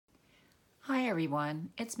Hi everyone,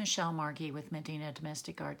 it's Michelle Margie with Medina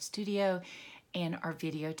Domestic Art Studio, and our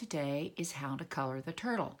video today is how to color the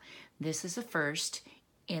turtle. This is the first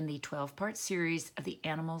in the 12-part series of the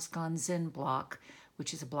Animals Gone Zen block,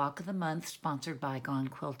 which is a block of the month sponsored by Gone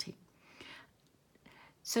Quilting.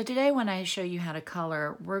 So today when I show you how to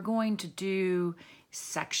color, we're going to do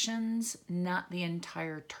sections, not the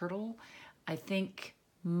entire turtle. I think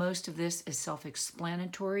most of this is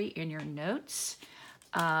self-explanatory in your notes.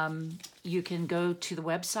 You can go to the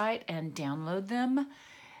website and download them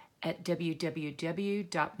at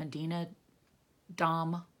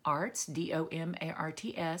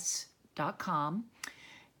www.medinadomarts.com.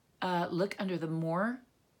 Look under the More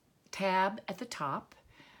tab at the top.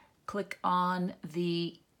 Click on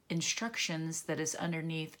the instructions that is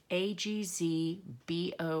underneath AGZBOM.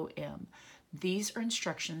 These are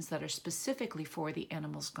instructions that are specifically for the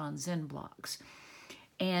Animals Gone Zen blocks.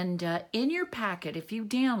 And in your packet, if you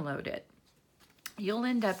download it, you'll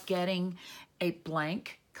end up getting a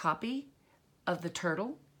blank copy of the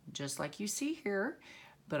turtle, just like you see here,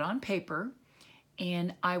 but on paper.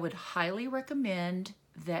 And I would highly recommend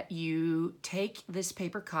that you take this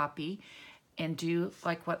paper copy and do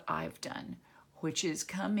like what I've done, which is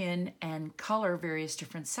come in and color various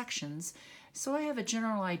different sections. So I have a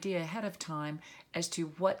general idea ahead of time as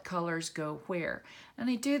to what colors go where. And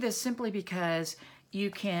I do this simply because you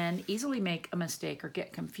can easily make a mistake or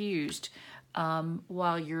get confused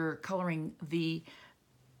while you're coloring the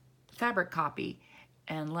fabric copy.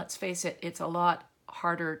 And let's face it, it's a lot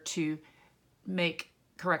harder to make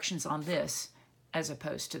corrections on this as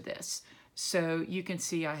opposed to this. So you can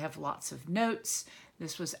see I have lots of notes.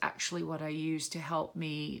 This was actually what I used to help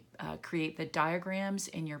me create the diagrams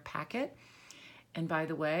in your packet. And by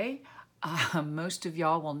the way, most of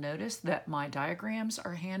y'all will notice that my diagrams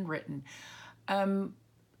are handwritten.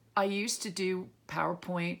 I used to do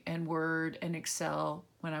PowerPoint and Word and Excel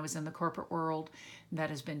when I was in the corporate world. That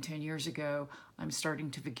has been 10 years ago. I'm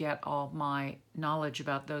starting to forget all my knowledge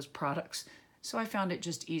about those products. So I found it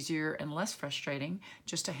just easier and less frustrating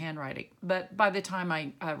just to handwriting. But by the time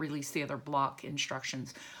I release the other block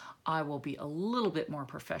instructions, I will be a little bit more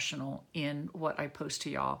professional in what I post to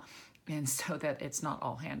y'all, and so that it's not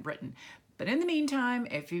all handwritten. But in the meantime,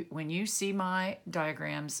 when you see my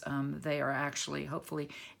diagrams, they are actually hopefully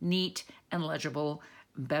neat and legible,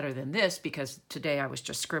 better than this, because today I was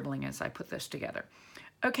just scribbling as I put this together.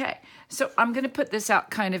 Okay, so I'm going to put this out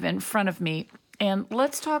kind of in front of me, and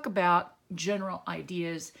let's talk about general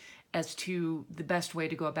ideas as to the best way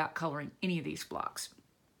to go about coloring any of these blocks.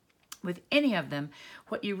 With any of them,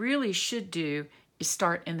 what you really should do is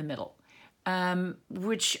start in the middle,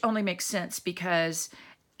 which only makes sense because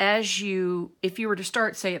if you were to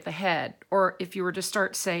start, say, at the head, or if you were to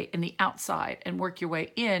start, say, in the outside and work your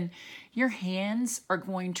way in, your hands are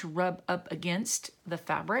going to rub up against the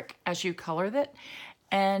fabric as you color it,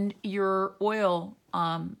 and your oil,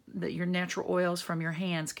 your natural oils from your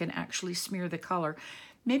hands can actually smear the color.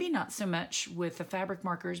 Maybe not so much with the fabric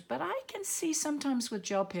markers, but I can see sometimes with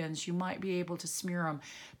gel pens you might be able to smear them,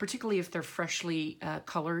 particularly if they're freshly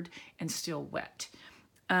colored and still wet.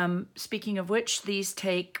 Speaking of which, these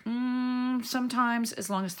take sometimes as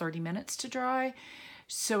long as 30 minutes to dry.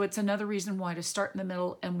 So it's another reason why to start in the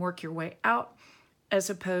middle and work your way out, as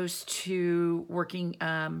opposed to working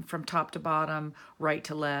from top to bottom, right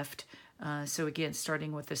to left. So again,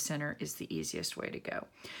 starting with the center is the easiest way to go.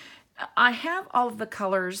 I have all of the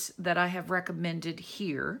colors that I have recommended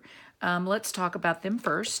here. Let's talk about them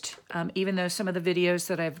first. Even though some of the videos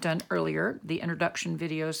that I've done earlier, the introduction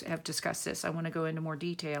videos, have discussed this, I want to go into more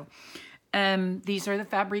detail. These are the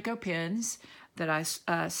Fabrico pens that I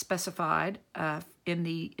specified in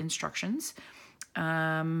the instructions.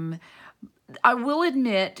 I will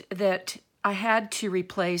admit that I had to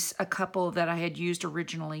replace a couple that I had used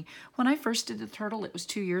originally. When I first did the turtle, it was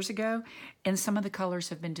 2 years ago, and some of the colors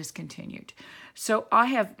have been discontinued. So I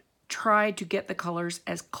have tried to get the colors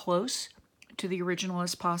as close to the original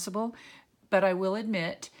as possible, but I will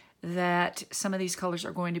admit that some of these colors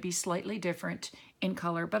are going to be slightly different in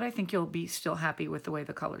color, but I think you'll be still happy with the way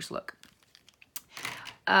the colors look.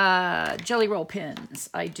 Jelly roll pens.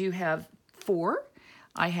 I do have 4.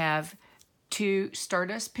 I have 2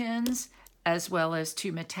 Stardust pens as well as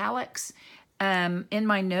 2 metallics. In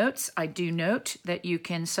my notes, I do note that you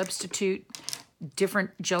can substitute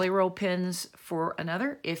different jelly roll pens for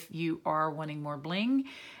another if you are wanting more bling.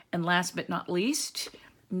 And last but not least,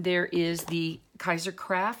 there is the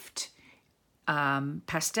Kaisercraft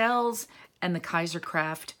pastels and the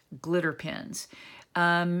Kaisercraft glitter pens.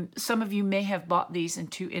 Some of you may have bought these in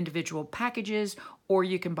 2 individual packages, or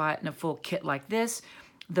you can buy it in a full kit like this.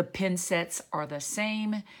 The pin sets are the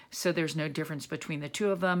same, so there's no difference between the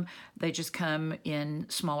two of them. They just come in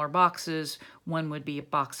smaller boxes. One would be a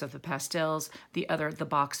box of the pastels, the other the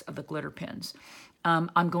box of the glitter pins.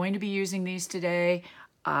 I'm going to be using these today.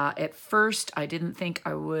 At first, I didn't think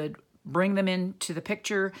I would bring them into the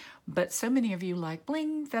picture, but so many of you like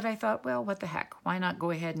bling that I thought, well, what the heck? Why not go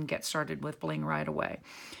ahead and get started with bling right away?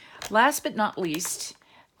 Last but not least,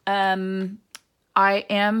 I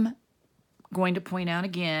am going to point out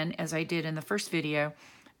again, as I did in the first video,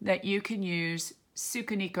 that you can use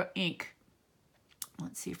Sukaniko ink.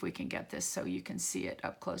 Let's see if we can get this so you can see it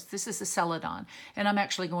up close. This is a Celadon, and I'm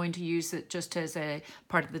actually going to use it just as a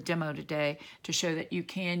part of the demo today to show that you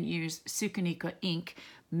can use Sukaniko ink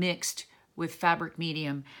mixed with fabric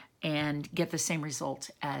medium and get the same result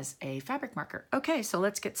as a fabric marker. Okay, so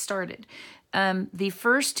let's get started. The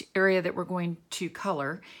first area that we're going to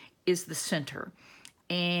color is the center.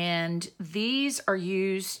 And these are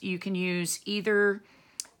used, you can use either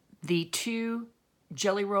the 2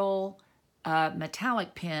 Jelly Roll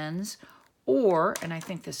metallic pens, or, and I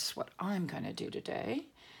think this is what I'm going to do today,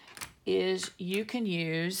 is you can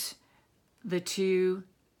use the 2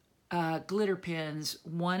 glitter pens.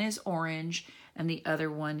 One is orange and the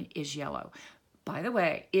other one is yellow. By the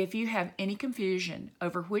way, if you have any confusion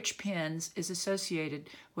over which pens is associated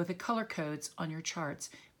with the color codes on your charts,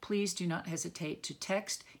 please do not hesitate to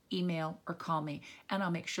text, email, or call me, and I'll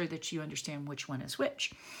make sure that you understand which one is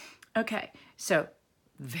which. Okay, so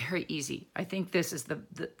very easy. I think this is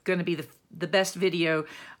going to be the best video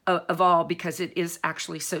of all, because it is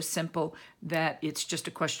actually so simple that it's just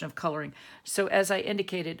a question of coloring. So as I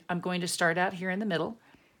indicated, I'm going to start out here in the middle,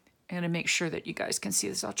 and to make sure that you guys can see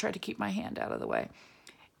this, I'll try to keep my hand out of the way.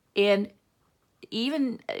 And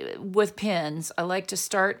even with pens, I like to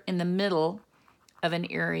start in the middle of an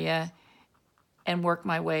area and work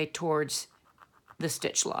my way towards the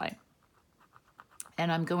stitch line.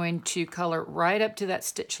 And I'm going to color right up to that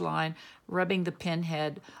stitch line, rubbing the pen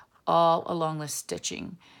head all along the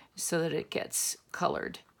stitching so that it gets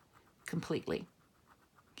colored completely.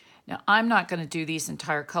 Now, I'm not going to do these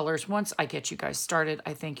entire colors. Once I get you guys started,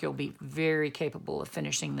 I think you'll be very capable of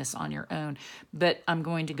finishing this on your own. But I'm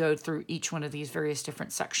going to go through each one of these various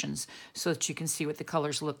different sections so that you can see what the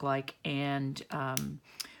colors look like and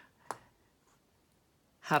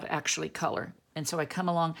how to actually color. And so I come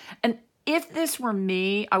along, and if this were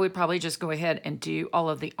me, I would probably just go ahead and do all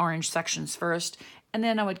of the orange sections first, and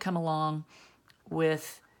then I would come along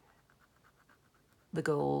with the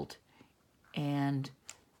gold and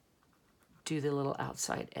do the little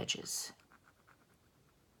outside edges.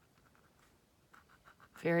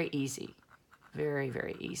 Very easy. Very,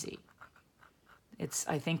 very easy. It's,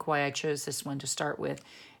 I think, why I chose this one to start with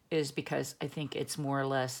is because I think it's more or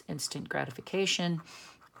less instant gratification.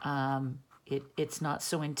 It's not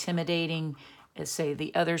so intimidating as, say,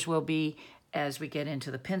 the others will be as we get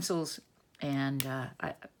into the pencils, and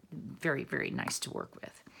very, very nice to work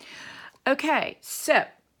with. Okay, so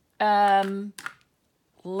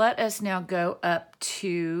let us now go up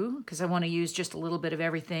to, because I want to use just a little bit of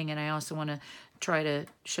everything, and I also want to try to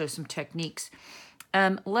show some techniques.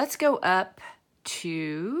 Let's go up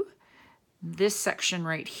to this section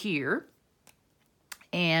right here,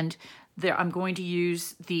 and there I'm going to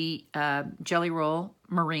use the Jelly Roll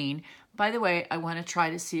Marine. By the way, I want to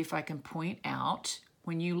try to see if I can point out,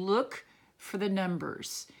 when you look for the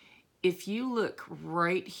numbers, if you look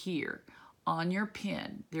right here, on your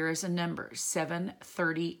pen, there is a number,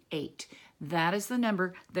 738. That is the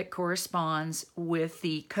number that corresponds with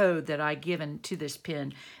the code that I given to this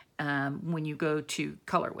pen when you go to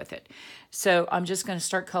color with it. So I'm just going to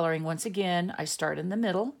start coloring. Once again, I start in the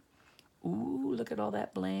middle. Ooh, look at all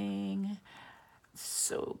that bling.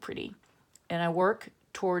 So pretty. And I work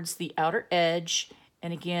towards the outer edge,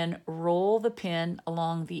 and again, roll the pen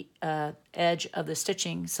along the edge of the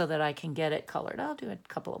stitching so that I can get it colored. I'll do a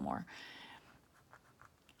couple of more.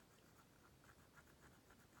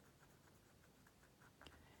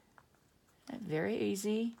 Very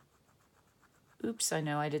easy. Oops, I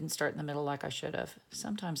know I didn't start in the middle like I should have.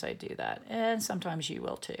 Sometimes I do that, and sometimes you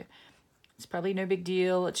will too. It's probably no big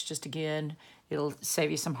deal. It's just, again, it'll save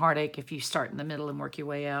you some heartache if you start in the middle and work your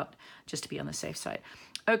way out, just to be on the safe side.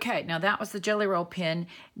 Okay, now that was the Jelly Roll pen.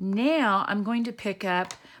 Now I'm going to pick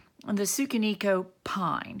up the Sukaniko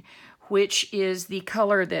Pine, which is the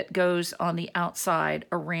color that goes on the outside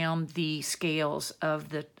around the scales of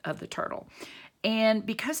the turtle. And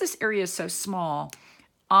because this area is so small,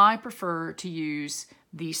 I prefer to use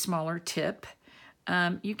the smaller tip.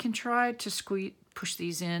 You can try to push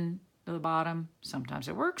these in to the bottom. Sometimes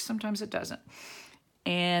it works, sometimes it doesn't.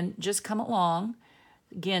 And just come along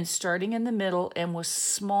Again, starting in the middle and with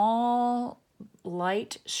small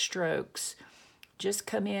light strokes, just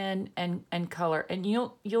come in and color. And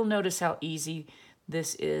you'll notice how easy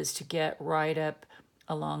this is to get right up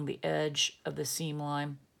along the edge of the seam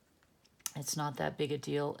line. It's not that big a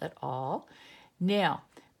deal at all. Now,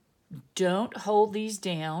 don't hold these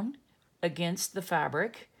down against the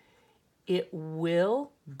fabric. It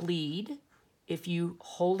will bleed if you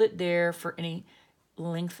hold it there for any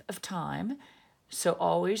length of time. So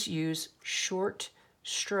always use short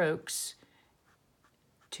strokes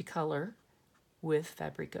to color with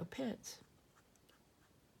Fabrico pens.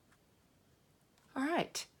 All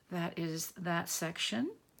right, that is that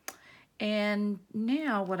section. And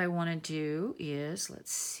now what I want to do is,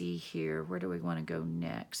 let's see here, where do we want to go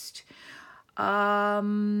next?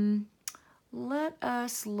 Let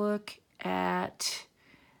us look at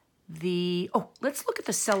let's look at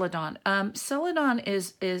the Celadon. Celadon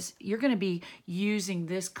is you're going to be using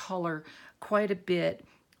this color quite a bit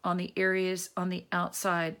on the areas on the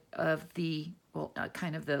outside of the,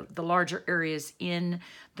 kind of the larger areas in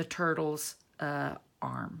the turtle's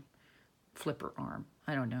arm, flipper arm.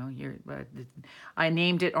 I don't know. I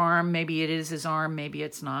named it arm. Maybe it is his arm. Maybe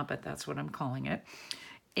it's not, but that's what I'm calling it.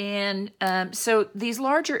 And so these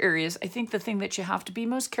larger areas, I think the thing that you have to be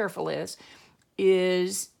most careful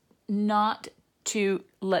is not to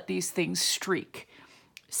let these things streak.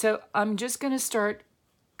 So I'm just going to start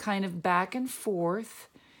kind of back and forth,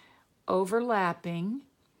 overlapping.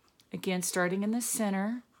 Again, starting in the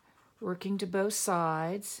center, working to both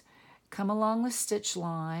sides. Come along the stitch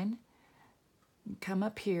line. Come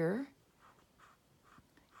up here.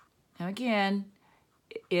 Now again,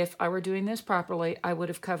 if I were doing this properly, I would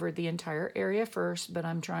have covered the entire area first, but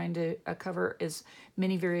I'm trying to cover as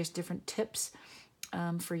many various different tips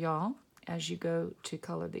for y'all as you go to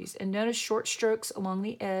color these. And notice short strokes along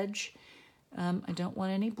the edge. I don't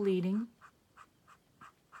want any bleeding.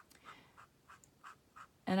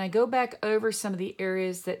 And I go back over some of the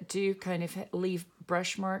areas that do kind of leave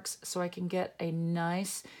brush marks so I can get a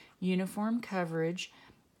nice uniform coverage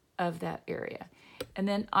of that area. And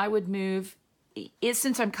then I would move,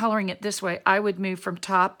 since I'm coloring it this way, I would move from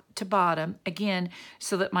top to bottom, again,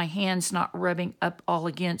 so that my hand's not rubbing up all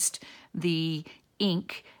against the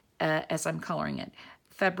ink as I'm coloring it.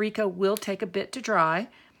 Fabrico will take a bit to dry,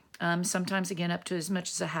 sometimes again up to as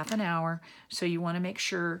much as a half an hour, so you want to make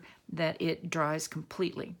sure that it dries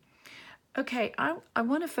completely. Okay, I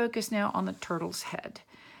want to focus now on the turtle's head.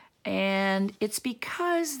 And it's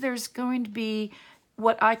because there's going to be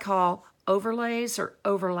what I call overlays or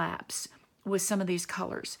overlaps with some of these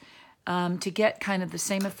colors to get kind of the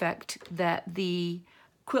same effect that the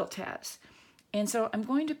quilt has. And so I'm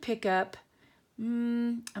going to pick up,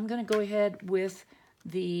 I'm going to go ahead with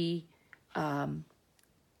the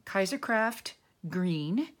Kaisercraft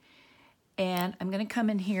green, and I'm going to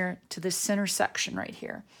come in here to the center section right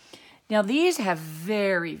here. Now these have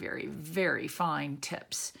very, very, very fine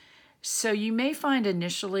tips. So you may find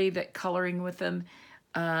initially that coloring with them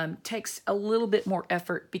takes a little bit more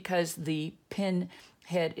effort because the pin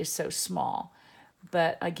head is so small.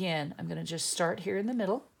 But again, I'm going to just start here in the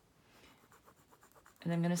middle,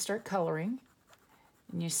 and I'm going to start coloring.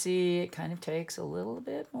 And you see it kind of takes a little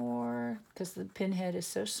bit more because the pin head is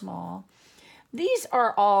so small. These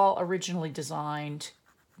are all originally designed,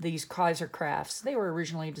 these Kaisercrafts, they were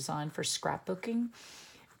originally designed for scrapbooking.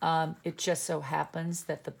 It just so happens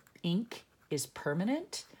that the ink is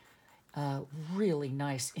permanent. Really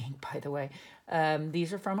nice ink, by the way.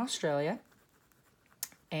 These are from Australia,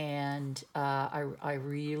 and I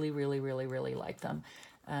really, really, really, really like them.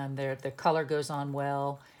 The color goes on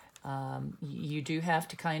well. You do have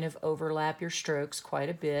to kind of overlap your strokes quite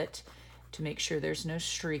a bit to make sure there's no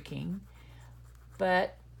streaking.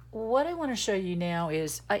 But what I want to show you now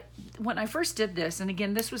is, when I first did this, and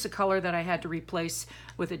again, this was a color that I had to replace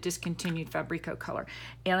with a discontinued Fabrico color,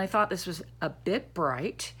 and I thought this was a bit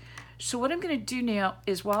bright. So what I'm going to do now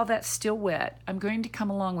is, while that's still wet, I'm going to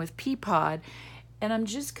come along with Pea Pod, and I'm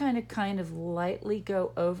just kind of lightly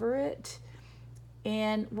go over it.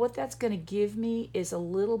 And what that's going to give me is a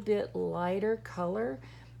little bit lighter color,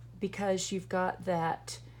 because you've got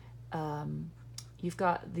that, you've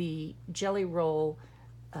got the Jelly Roll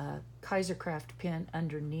Kaisercraft pen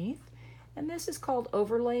underneath. And this is called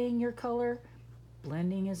overlaying your color.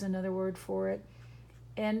 Blending is another word for it.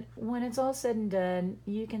 And when it's all said and done,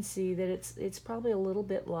 you can see that it's probably a little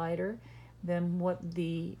bit lighter than what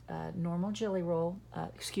the normal Jelly Roll,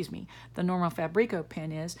 the normal Fabrico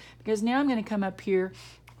pen is, because now I'm going to come up here,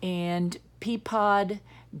 and Pea Pod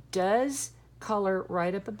does color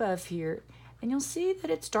right up above here, and you'll see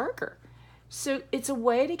that it's darker. So it's a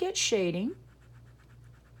way to get shading,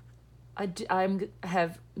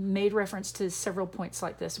 have made reference to several points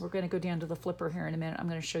like this. We're going to go down to the flipper here in a minute. I'm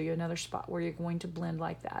going to show you another spot where you're going to blend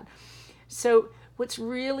like that. So what's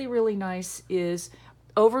really, really nice is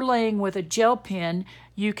overlaying with a gel pen,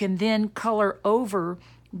 you can then color over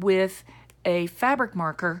with a fabric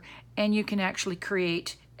marker and you can actually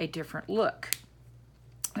create a different look.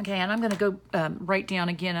 Okay, and I'm going to go right down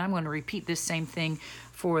again. I'm going to repeat this same thing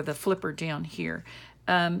for the flipper down here.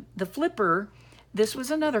 The flipper, this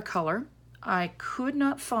was another color. I could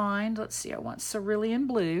not find, let's see, I want Cerulean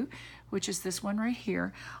Blue, which is this one right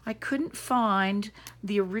here. I couldn't find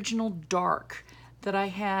the original dark that I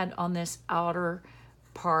had on this outer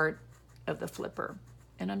part of the flipper.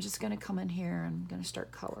 And I'm just going to come in here and I'm going to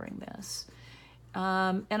start coloring this.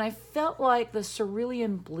 And I felt like the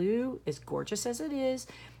Cerulean Blue, as gorgeous as it is,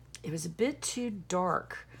 it was a bit too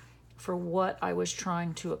dark for what I was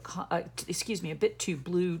trying to, excuse me, a bit too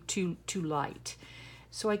blue, too light.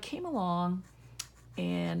 So I came along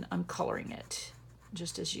and I'm coloring it,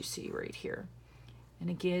 just as you see right here. And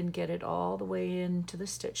again, get it all the way into the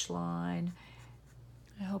stitch line.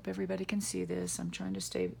 I hope everybody can see this. I'm trying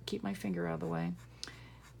to keep my finger out of the way.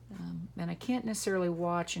 And I can't necessarily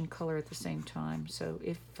watch and color at the same time. So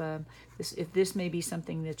if this may be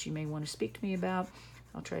something that you may want to speak to me about,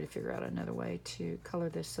 I'll try to figure out another way to color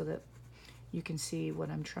this so that you can see what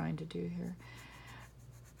I'm trying to do here.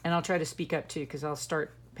 And I'll try to speak up too, because I'll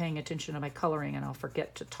start paying attention to my coloring and I'll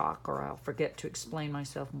forget to talk or I'll forget to explain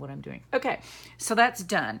myself and what I'm doing. Okay, so that's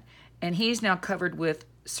done. And he's now covered with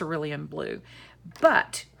Cerulean Blue.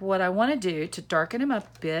 But what I want to do to darken him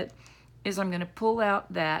up a bit is I'm going to pull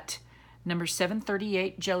out that number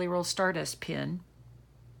 738 Jelly Roll Stardust pen.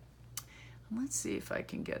 Let's see if I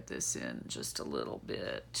can get this in just a little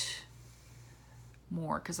bit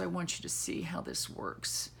more, because I want you to see how this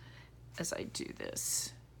works as I do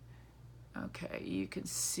this. Okay, you can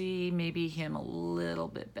see maybe him a little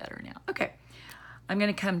bit better now. Okay, I'm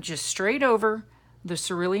going to come just straight over the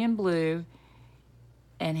Cerulean Blue,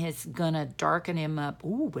 and it's going to darken him up.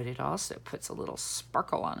 Ooh, but it also puts a little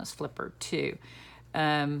sparkle on his flipper too.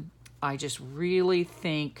 I just really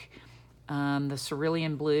think the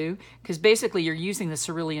Cerulean Blue, because basically you're using the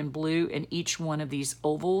Cerulean Blue in each one of these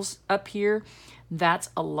ovals up here. That's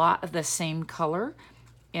a lot of the same color,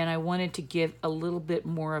 and I wanted to give a little bit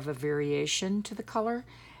more of a variation to the color.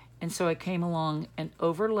 And so I came along and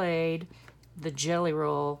overlaid the Jelly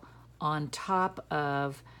Roll on top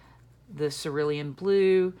of the Cerulean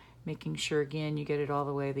Blue, making sure again you get it all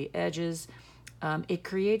the way to the edges. It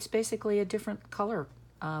creates basically a different color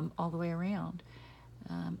all the way around.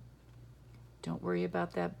 Don't worry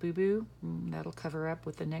about that boo-boo. That'll cover up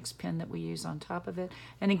with the next pen that we use on top of it.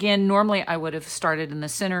 And again, normally I would have started in the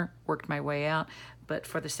center, worked my way out, but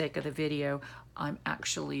for the sake of the video, I'm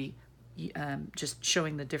actually just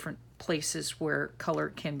showing the different places where color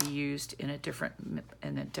can be used in a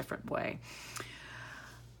different way.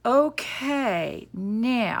 Okay,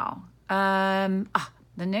 now, the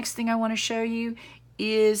next thing I want to show you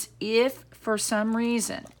is if for some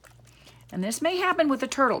reason, and this may happen with the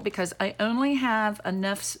turtle because I only have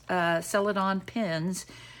enough Celadon pens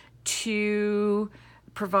to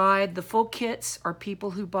provide the full kits or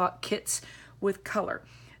people who bought kits with color.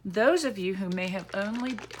 Those of you who may have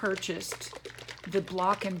only purchased the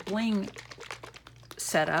Block and Bling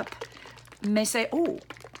setup may say, oh,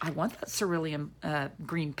 I want that cerulean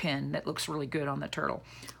green pen that looks really good on the turtle.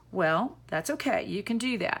 Well, that's okay. You can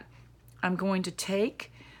do that. I'm going to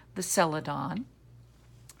take the Celadon,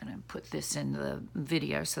 and I'm put this in the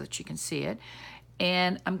video so that you can see it.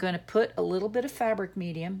 And I'm going to put a little bit of fabric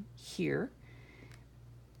medium here.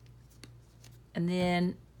 And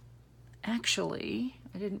then, actually,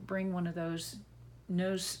 I didn't bring one of those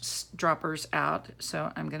nose droppers out,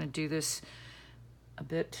 so I'm going to do this a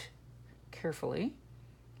bit carefully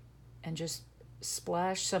and just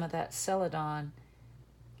splash some of that Celadon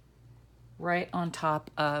right on top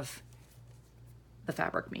of the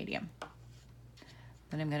fabric medium.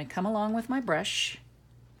 Then I'm going to come along with my brush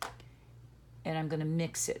and I'm going to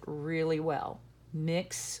mix it really well.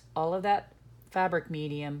 Mix all of that fabric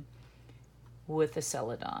medium with the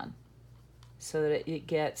Celadon so that it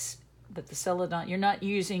gets, that the Celadon, you're not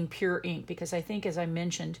using pure ink, because I think, as I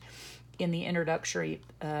mentioned in the introductory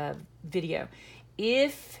video,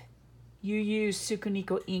 if you use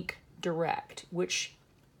Sukuniko ink direct, which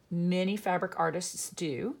many fabric artists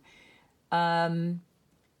do, I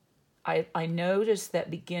noticed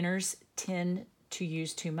that beginners tend to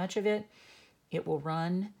use too much of it. It will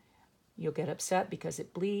run. You'll get upset because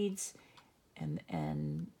it bleeds,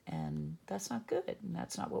 and that's not good. And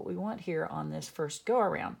that's not what we want here on this first go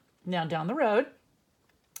around. Now down the road,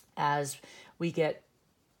 as we get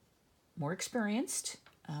more experienced,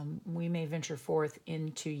 we may venture forth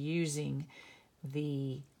into using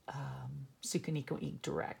the Sukaniko Ink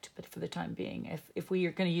Direct. But for the time being, if we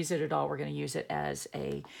are going to use it at all, we're going to use it as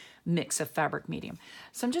a mix of fabric medium.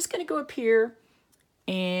 So I'm just going to go up here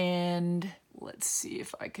and let's see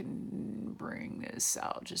if I can bring this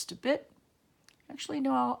out just a bit. Actually,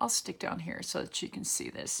 no, I'll stick down here so that you can see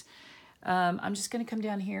this. I'm just going to come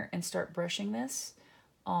down here and start brushing this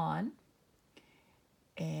on.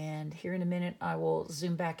 And here in a minute, I will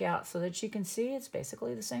zoom back out so that you can see it's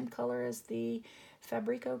basically the same color as the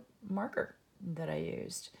Fabrico marker that I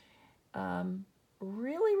used.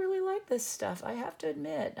 Really, really like this stuff, I have to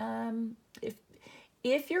admit.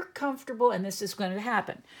 If you're comfortable, and this is going to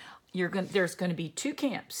happen, there's going to be two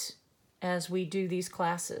camps as we do these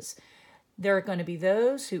classes. There are going to be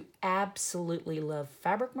those who absolutely love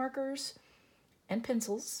fabric markers and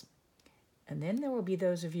pencils. And then there will be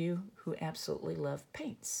those of you who absolutely love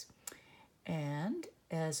paints. And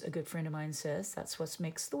as a good friend of mine says, that's what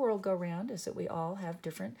makes the world go round, is that we all have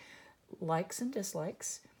different likes and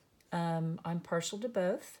dislikes. I'm partial to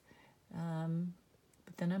both,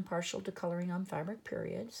 but then I'm partial to coloring on fabric,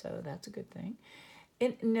 period, so that's a good thing.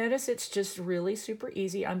 And notice it's just really super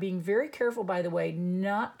easy. I'm being very careful, by the way,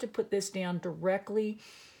 not to put this down directly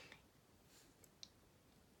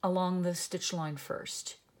along the stitch line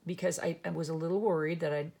first, because I was a little worried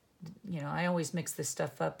that I always mix this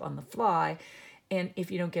stuff up on the fly, and if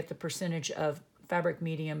you don't get the percentage of fabric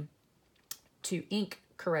medium to ink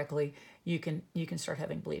correctly, you can start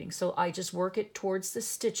having bleeding. So I just work it towards the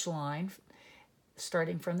stitch line,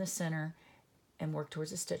 starting from the center, and work towards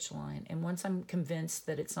the stitch line. And once I'm convinced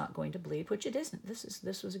that it's not going to bleed, which it isn't,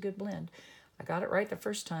 this was a good blend. I got it right the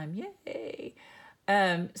first time, yay!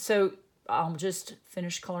 So I'll just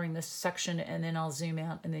finish coloring this section and then I'll zoom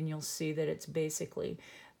out and then you'll see that it's basically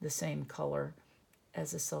the same color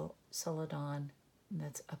as a Celadon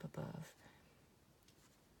that's up above.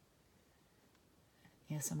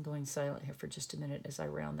 Yes, I'm going silent here for just a minute as I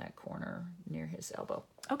round that corner near his elbow.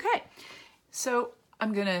 Okay, so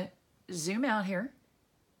I'm going to zoom out here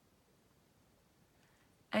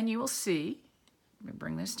and you will see, let me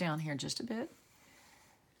bring this down here just a bit,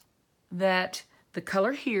 that the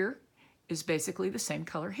color here is basically the same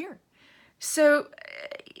color here. So,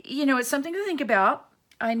 it's something to think about.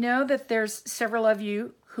 I know that there's several of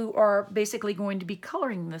you who are basically going to be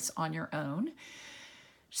coloring this on your own.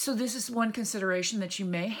 So this is one consideration that you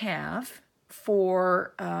may have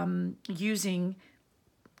for using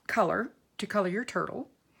color to color your turtle.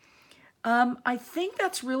 I think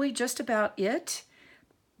that's really just about it.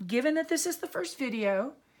 Given that this is the first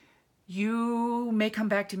video, you may come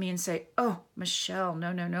back to me and say, oh, Michelle,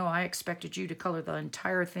 no, I expected you to color the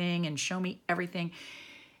entire thing and show me everything.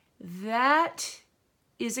 That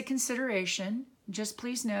is a consideration. Just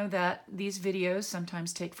please know that these videos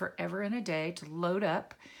sometimes take forever and a day to load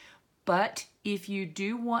up. But if you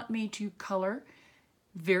do want me to color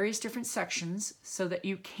various different sections so that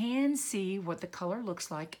you can see what the color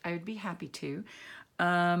looks like, I would be happy to.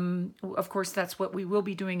 Of course, that's what we will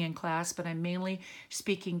be doing in class, but I'm mainly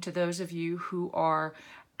speaking to those of you who are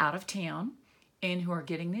out of town and who are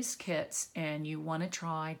getting these kits and you want to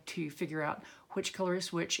try to figure out which color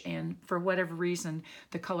is which, and for whatever reason,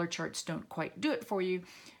 the color charts don't quite do it for you,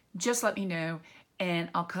 just let me know and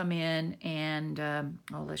I'll come in and,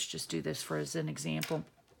 let's just do this for as an example.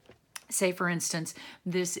 Say, for instance,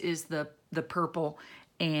 this is the purple,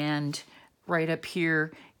 and right up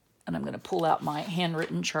here, and I'm going to pull out my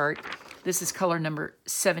handwritten chart. This is color number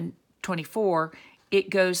 724. It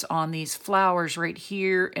goes on these flowers right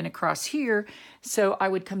here and across here. So I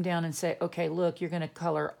would come down and say, okay, look, you're going to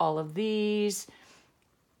color all of these.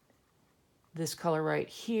 This color right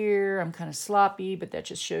here, I'm kind of sloppy, but that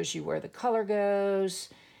just shows you where the color goes.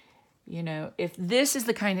 If this is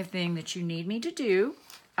the kind of thing that you need me to do,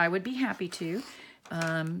 I would be happy to.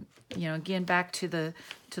 Again, back to the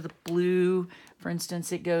blue, for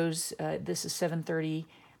instance, it goes, this is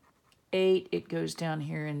 738. It goes down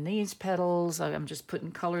here in these petals. I'm just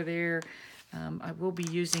putting color there. I will be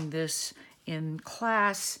using this in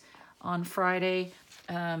class on Friday.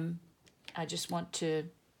 I just want to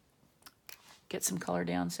get some color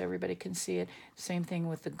down so everybody can see it. Same thing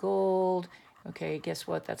with the gold. Okay, guess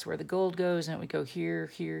what? That's where the gold goes, and it would go here,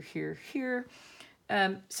 here, here, here.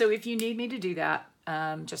 So if you need me to do that,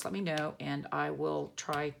 just let me know, and I will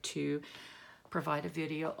try to provide a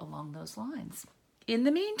video along those lines. In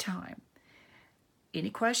the meantime, any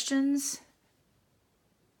questions?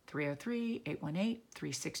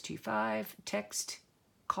 303-818-3625. Text,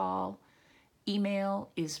 call, email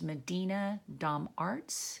is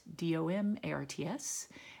medinadomarts, DOMARTS,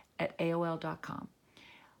 @AOL.com.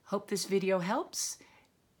 Hope this video helps,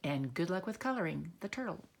 and good luck with coloring the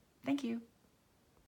turtle. Thank you.